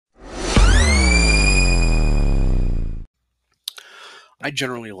I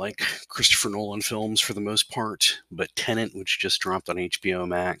generally like Christopher Nolan films for the most part, but Tenet, which just dropped on HBO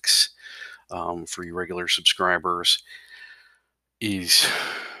Max for you regular subscribers, is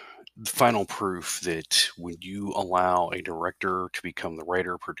the final proof that when you allow a director to become the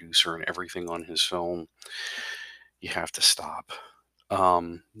writer, producer, and everything on his film, you have to stop.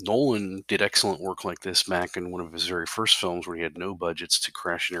 Nolan did excellent work like this back in one of his very first films where he had no budgets to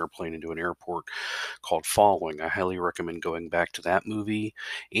crash an airplane into an airport called Following. I highly recommend going back to that movie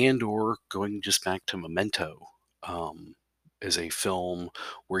and or going just back to Memento. Um, as a film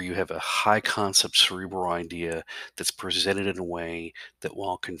where you have a high concept cerebral idea that's presented in a way that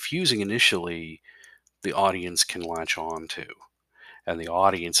while confusing initially, the audience can latch on to and the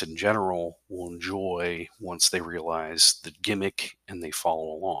audience in general will enjoy once they realize the gimmick and they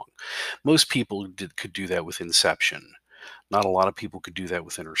follow along. Most people could do that with Inception. Not a lot of people could do that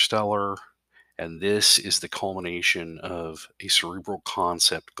with Interstellar. And this is the culmination of a cerebral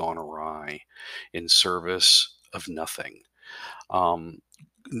concept gone awry in service of nothing. Um,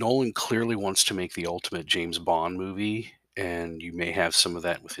 Nolan clearly wants to make the ultimate James Bond movie, and you may have some of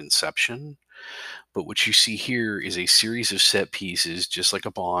that with Inception. But what you see here is a series of set pieces, just like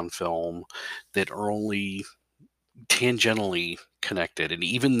a Bond film, that are only tangentially connected. And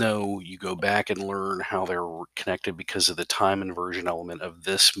even though you go back and learn how they're connected because of the time inversion element of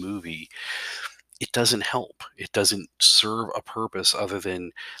this movie, it doesn't help. It doesn't serve a purpose other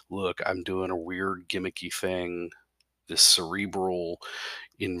than, look, I'm doing a weird gimmicky thing. This cerebral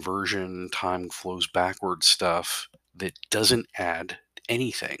inversion, time flows backward stuff that doesn't add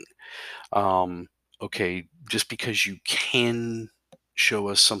anything. Um, okay, just because you can show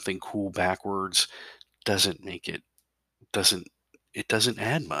us something cool backwards doesn't make it doesn't it doesn't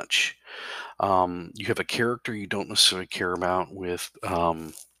add much. You have a character you don't necessarily care about with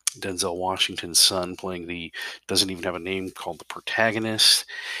Denzel Washington's son playing the doesn't even have a name called the protagonist,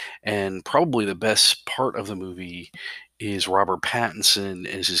 and probably the best part of the movie is Robert Pattinson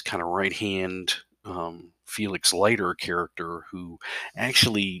as his kind of right hand Felix Leiter character who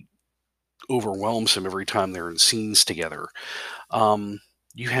actually overwhelms him every time they're in scenes together. Um,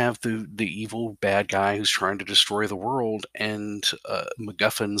 you have the evil bad guy who's trying to destroy the world, and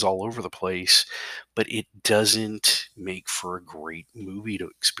MacGuffins all over the place, but it doesn't make for a great movie to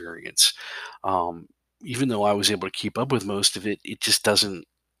experience. Um, Even though I was able to keep up with most of it, it just doesn't.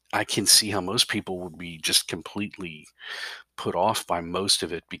 I can see how most people would be just completely put off by most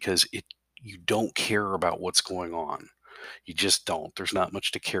of it because it you don't care about what's going on. You just don't. There's not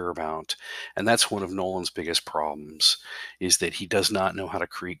much to care about. And that's one of Nolan's biggest problems is that he does not know how to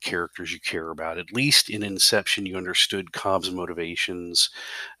create characters you care about. At least in Inception, you understood Cobb's motivations.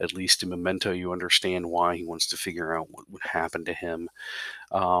 At least in Memento, you understand why he wants to figure out what would happen to him.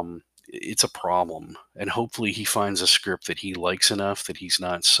 It's a problem. And hopefully he finds a script that he likes enough that he's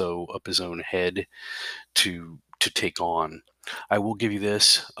not so up his own head to take on. I will give you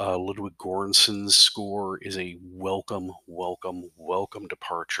this: Ludwig Göransson's score is a welcome, welcome, welcome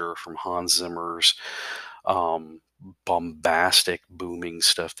departure from Hans Zimmer's um, bombastic, booming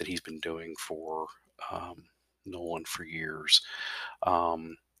stuff that he's been doing for um, Nolan for years.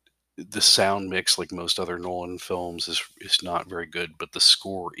 Um, the sound mix, like most other Nolan films, is not very good, but the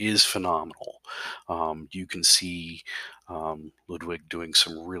score is phenomenal. You can see Ludwig doing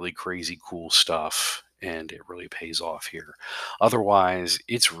some really crazy, cool stuff, and it really pays off here. Otherwise,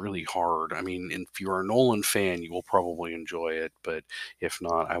 it's really hard. I mean, if you're a Nolan fan, you will probably enjoy it, but if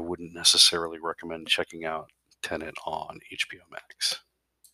not, I wouldn't necessarily recommend checking out Tenet on HBO Max.